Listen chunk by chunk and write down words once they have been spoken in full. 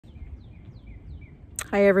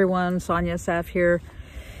Hi everyone, Sonia Saf here,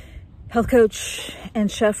 health coach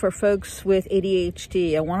and chef for folks with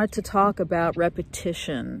ADHD. I wanted to talk about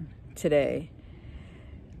repetition today.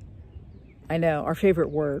 I know, our favorite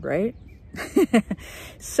word, right?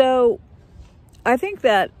 So I think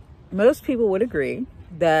that most people would agree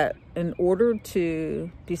that in order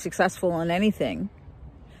to be successful in anything,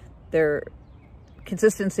 their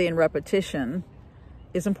consistency and repetition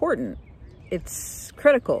is important. It's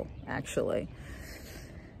critical, actually.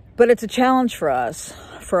 But it's a challenge for us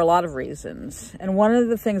for a lot of reasons. And one of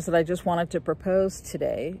the things that I just wanted to propose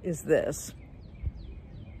today is this.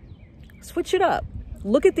 Switch it up.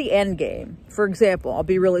 Look at the end game. For example, I'll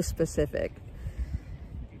be really specific.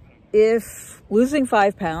 If losing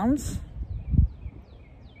 5 pounds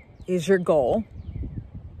is your goal,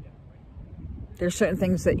 there's certain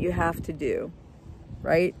things that you have to do,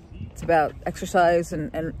 right? It's about exercise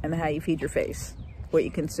and how you feed your face, what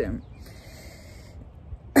you consume.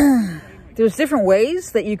 There's different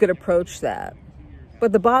ways that you could approach that,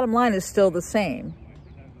 but the bottom line is still the same.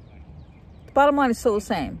 The bottom line is still the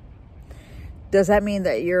same. Does that mean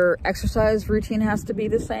that your exercise routine has to be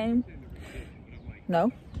the same?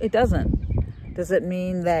 No, it doesn't. Does it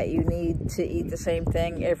mean that you need to eat the same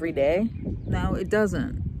thing every day? No, it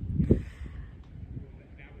doesn't.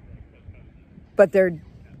 But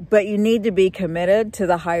you need to be committed to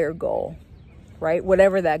the higher goal, right?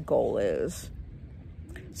 Whatever that goal is.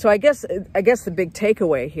 So I guess the big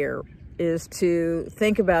takeaway here is to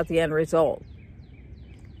think about the end result.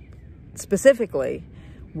 Specifically,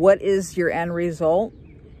 what is your end result,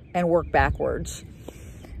 and work backwards.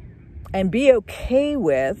 And be okay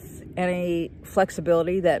with any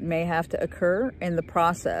flexibility that may have to occur in the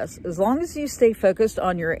process. As long as you stay focused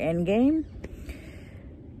on your end game,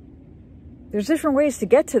 there's different ways to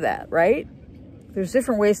get to that, right? There's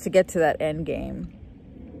different ways to get to that end game.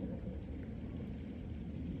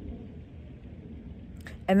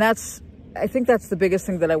 And I think that's the biggest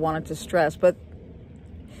thing that I wanted to stress. But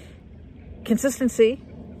consistency,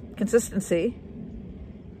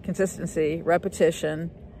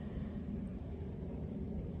 repetition,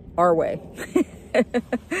 our way,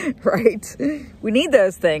 right? We need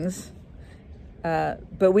those things,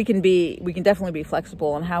 but we can definitely be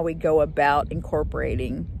flexible on how we go about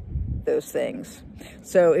incorporating those things.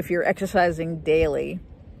 So if you're exercising daily,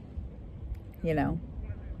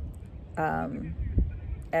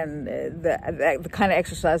 and the kind of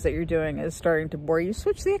exercise that you're doing is starting to bore you,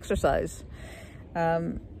 switch the exercise.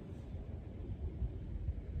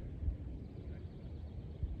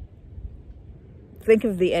 Think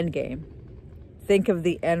of the end game. Think of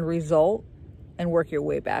the end result and work your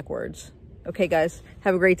way backwards. Okay, guys,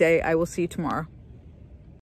 have a great day. I will see you tomorrow.